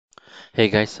Hey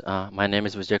guys, my name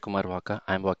is Vijay Kumar Waka.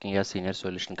 I'm working as senior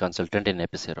solution consultant in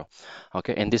Epicero.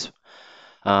 Okay, in this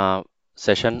uh,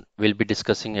 session, we'll be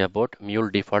discussing about Mule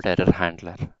default error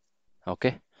handler.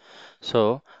 Okay,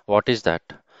 so what is that?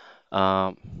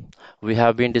 Um, we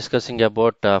have been discussing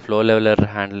about flow level error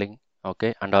handling.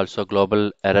 Okay, and also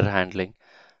global error handling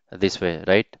this way,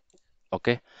 right?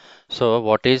 Okay, so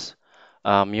what is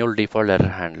Mule default error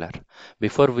handler?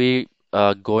 Before we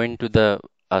go into the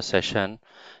session,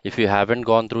 if you haven't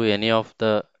gone through any of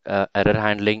the error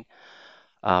handling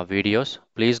videos,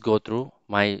 please go through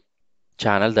my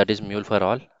channel, that is Mule for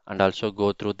All, and also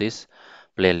go through this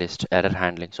playlist error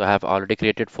handling. So I have already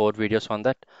created 4 videos on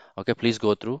that. Okay, please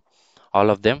go through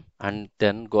all of them and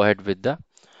then go ahead with the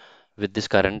with this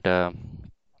current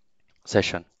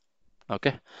session.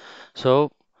 Okay,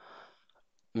 so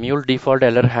Mule default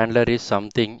error handler is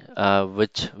something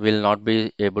which will not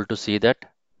be able to see that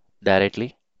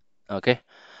directly. Okay,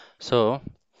 so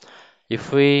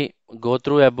if we go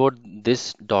through about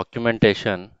this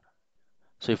documentation,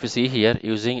 so if you see here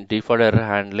using default error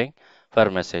handling for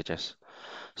messages.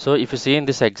 So if you see in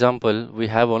this example, we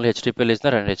have only HTTP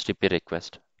listener and HTTP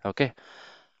request. Okay,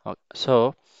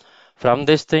 so from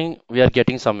this thing we are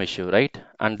getting some issue, right?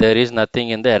 And there is nothing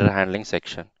in the error handling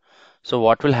section. So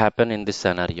what will happen in this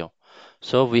scenario?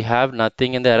 So we have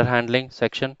nothing in the error handling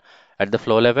section at the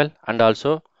flow level, and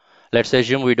also let's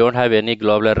assume we don't have any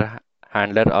global error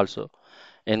handler also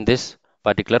in this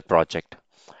particular project.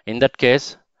 In that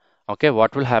case, okay,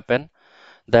 what will happen?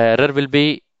 The error will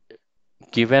be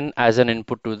given as an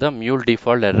input to the Mule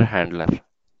default error handler.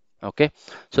 Okay,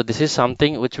 so this is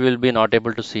something which we will be not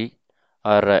able to see,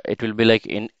 or it will be like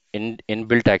in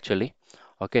inbuilt actually.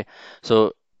 Okay,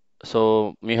 so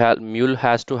Mule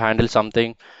has to handle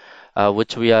something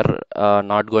which we are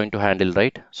not going to handle,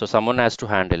 right? So someone has to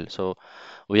handle. So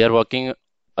we are working,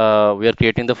 we are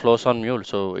creating the flows on Mule,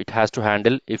 so it has to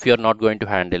handle if you are not going to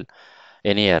handle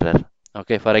any error.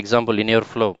 Okay, for example, in your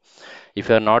flow, if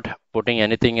you are not putting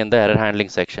anything in the error handling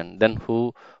section, then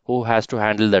who has to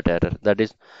handle that error? That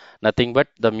is nothing but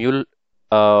the Mule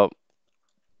uh,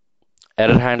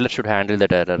 error handler should handle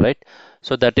that error, right?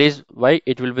 So that is why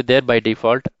it will be there by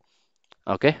default.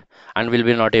 Okay, and we'll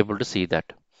be not able to see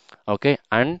that. Okay,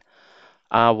 and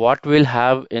what we'll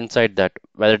have inside that,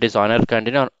 whether it is on error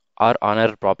continue or on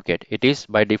error propagate, it is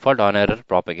by default on error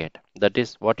propagate. That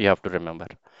is what you have to remember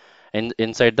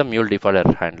inside the Mule default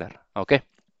error handler. Okay,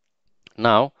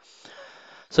 now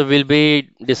so we'll be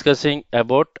discussing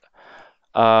about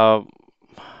uh,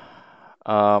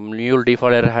 Mule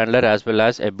default error handler as well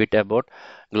as a bit about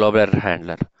global error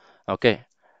handler. Okay,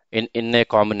 in a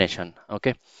combination.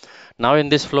 Okay, now in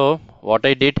this flow, what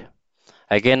I did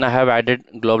again, I have added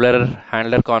global error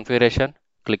handler configuration.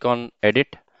 Click on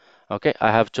edit. Okay,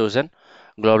 I have chosen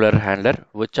global error handler,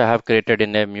 which I have created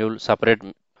in a Mule separate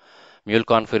Mule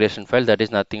configuration file. That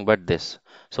is nothing but this.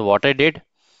 So what I did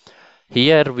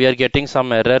here, we are getting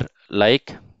some error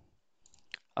like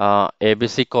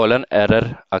ABC colon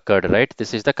error occurred, right?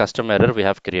 This is the custom error we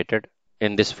have created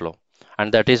in this flow,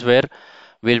 and that is where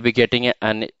we'll be getting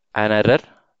an error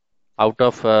out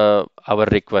of our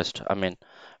request. I mean,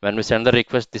 when we send the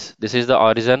request, this is the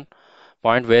origin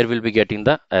point where we'll be getting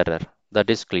the error. That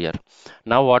is clear.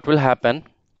 Now what will happen?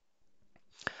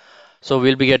 So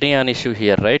we'll be getting an issue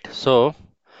here, right? So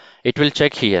it will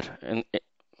check here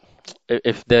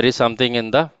if there is something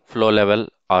in the flow level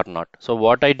or not. So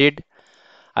what I did,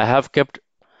 I have kept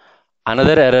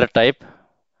another error type,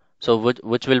 so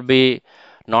which will be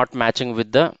not matching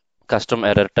with the custom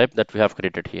error type that we have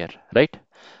created here, right?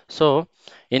 So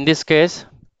in this case,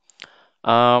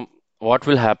 what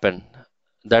will happen?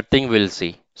 That thing we'll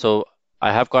see. So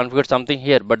I have configured something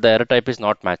here, but the error type is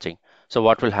not matching. So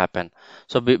what will happen?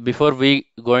 So before we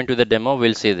go into the demo,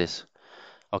 we'll see this.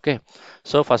 Okay.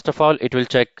 So first of all, it will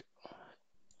check,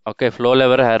 okay, flow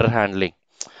level error handling,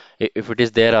 if it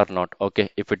is there or not. Okay.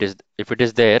 If it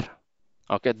is there,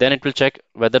 okay, then it will check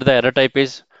whether the error type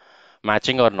is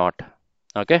matching or not.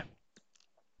 Okay.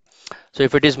 So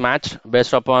if it is matched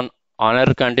based upon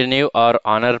honor continue or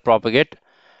honor propagate,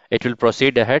 it will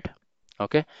proceed ahead.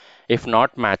 Okay. If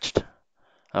not matched,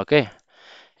 okay,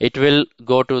 it will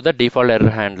go to the default error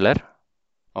handler.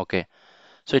 Okay,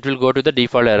 so it will go to the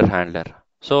default error handler.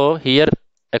 So here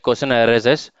a question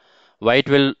arises, why it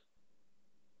will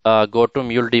go to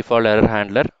Mule default error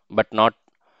handler but not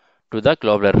to the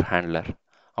global error handler.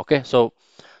 Okay, so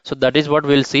that is what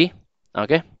we'll see.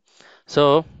 Okay,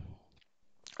 so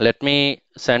let me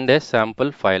send a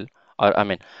sample file, or I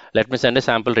mean, let me send a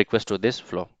sample request to this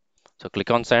flow. So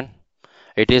click on send.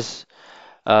 It is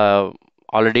uh,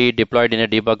 already deployed in a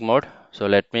debug mode. So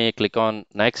let me click on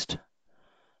next.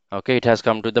 Okay, it has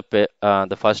come to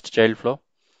the first child flow.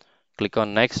 Click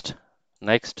on next,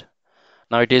 next.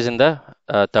 Now it is in the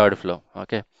third flow.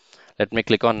 Okay, let me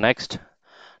click on next.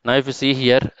 Now if you see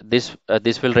here, this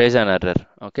will raise an error.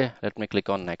 Okay, let me click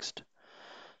on next.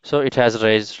 So it has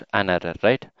raised an error,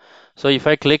 right? So if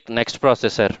I click next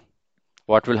processor,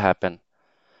 what will happen?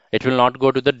 It will not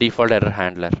go to the default error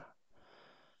handler.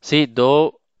 See,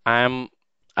 though I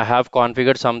have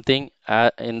configured something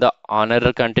in the on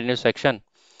error continue section,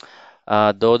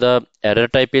 though the error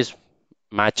type is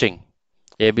matching,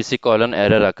 ABC colon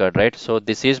error occurred, right? So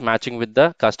this is matching with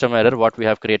the custom error what we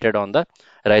have created on the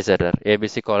rise error.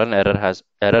 ABC colon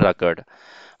error occurred,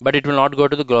 but it will not go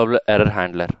to the global error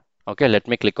handler. Okay, let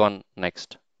me click on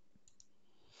next.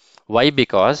 Why?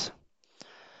 Because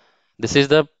this is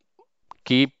the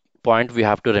key point we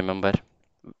have to remember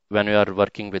when we are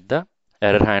working with the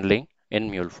error handling in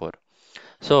Mule 4.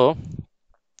 So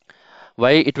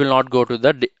why it will not go to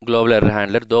the global error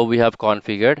handler though we have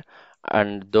configured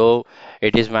and though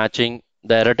it is matching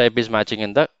the error type is matching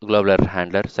in the global error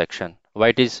handler section.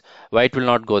 Why it will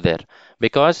not go there?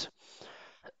 Because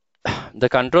the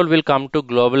control will come to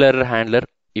global error handler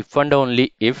if and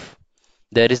only if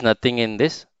there is nothing in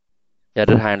this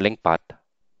error handling part.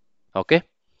 Okay,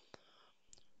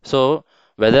 so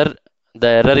whether the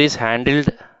error is handled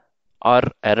or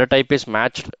error type is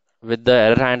matched with the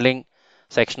error handling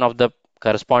section of the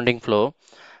corresponding flow,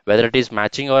 whether it is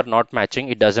matching or not matching,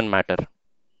 it doesn't matter.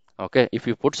 Okay, if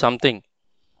you put something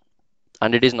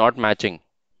and it is not matching,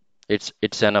 it's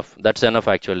enough. That's enough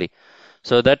actually.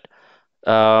 So that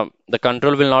the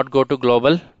control will not go to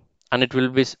global and it will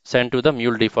be sent to the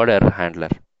mule default error handler.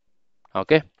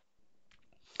 Okay,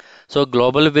 so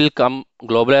global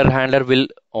error handler will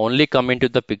only come into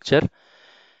the picture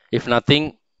if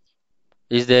nothing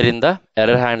is there in the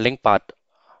error handling part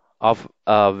of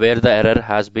where the error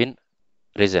has been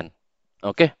risen.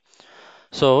 Okay,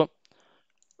 so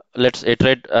let's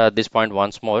iterate this point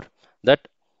once more, that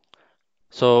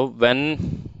so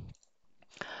when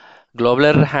global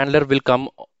error handler will come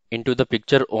into the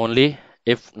picture only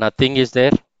if nothing is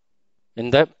there in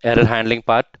the error handling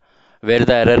part where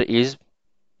the error is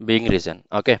being risen.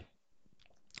 Okay,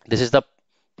 this is the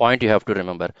point you have to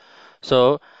remember.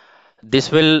 So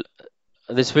this will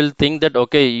think that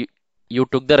okay, you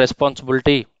took the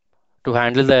responsibility to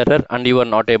handle the error and you are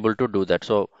not able to do that,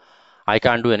 so I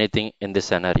can't do anything in this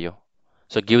scenario.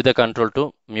 So give the control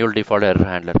to mule default error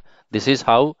handler. This is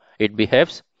how it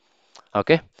behaves.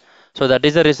 Okay, so that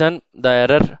is the reason the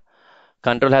error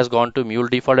control has gone to mule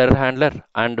default error handler,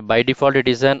 and by default it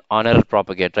is an on error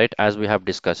propagate, right, as we have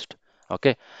discussed.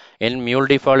 Okay, in mule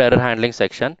default error handling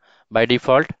section, by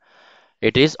default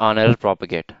it is on error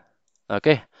propagate.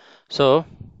 Okay, so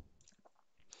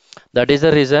that is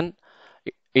the reason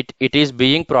it is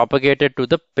being propagated to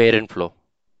the parent flow.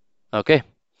 Okay,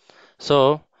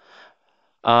 so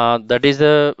that is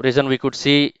the reason we could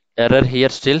see error here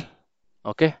still.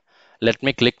 Okay, let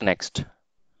me click next.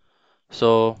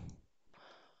 So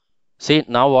see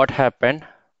now what happened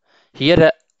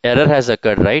here, error has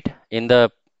occurred, right, in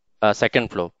the second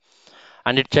flow,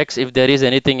 and it checks if there is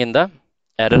anything in the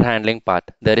error handling part.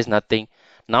 There is nothing.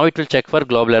 Now it will check for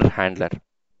global error handler.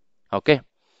 Okay,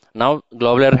 now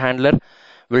global error handler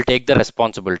will take the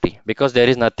responsibility because there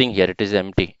is nothing here, it is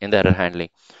empty in the error handling.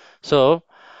 So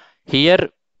here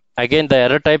again the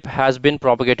error type has been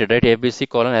propagated, right, ABC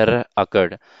colon error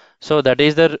occurred. So that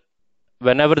is the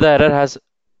whenever the error has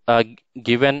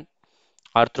given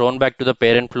or thrown back to the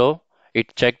parent flow,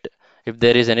 it checked if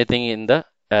there is anything in the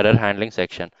error handling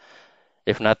section.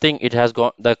 If nothing, it has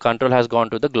gone, the control has gone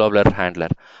to the global error handler.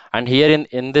 And here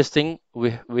in this thing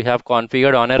we have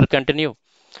configured on error continue,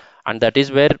 and that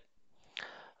is where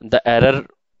the error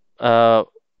uh,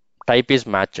 type is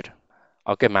matched.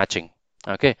 Okay, matching.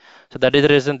 Okay, so that is the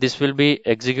reason this will be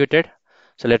executed.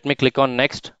 So let me click on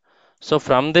next. So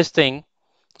from this thing,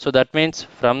 so that means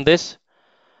from this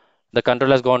the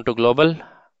control has gone to global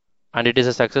and it is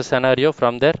a success scenario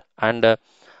from there. And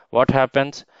what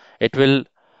happens, it will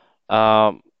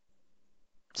uh,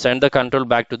 send the control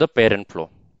back to the parent flow.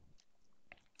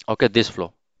 Okay, this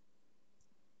flow.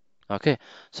 Okay,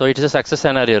 so it is a success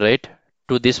scenario, right,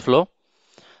 to this flow.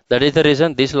 That is the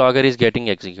reason this logger is getting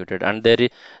executed, and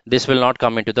this will not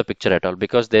come into the picture at all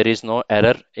because there is no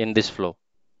error in this flow.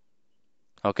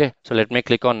 Okay, so let me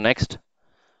click on next.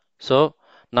 So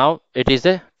now it is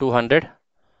a 200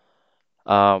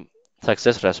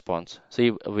 success response.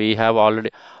 See, we have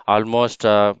already almost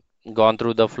gone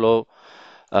through the flow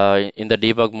in the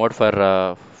debug mode for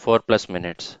 4+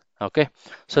 minutes. Okay,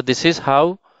 so this is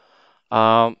how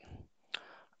I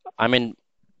mean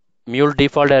Mule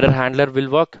default error handler will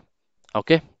work.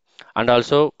 Okay, And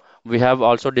also we have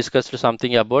also discussed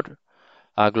something about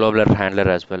global error handler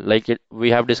as well. Like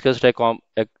we have discussed a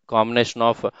combination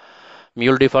of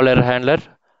mule default error handler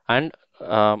and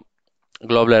um,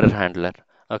 global error handler,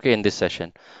 okay, in this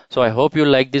session. So I hope you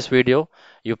like this video.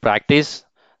 You practice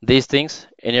these things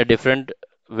in a different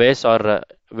ways or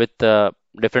with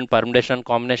different permutation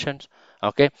combinations,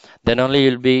 okay, then only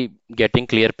you'll be getting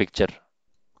clear picture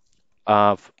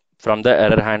from the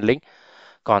error handling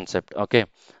concept, okay.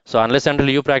 So unless until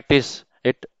you practice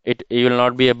it you will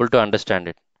not be able to understand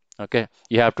it, okay.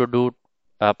 You have to do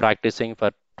practicing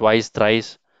for twice,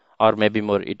 thrice, or maybe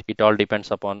more. It all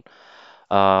depends upon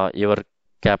your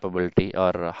capability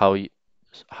or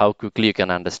how quickly you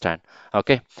can understand,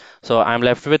 okay. So I'm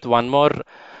left with one more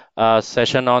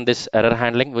session on this error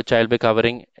handling, which I'll be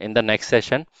covering in the next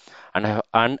session.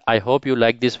 And I hope you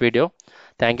like this video.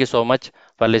 Thank you so much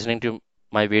for listening to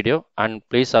my video, and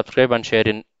please subscribe and share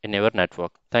in your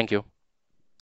network. Thank you.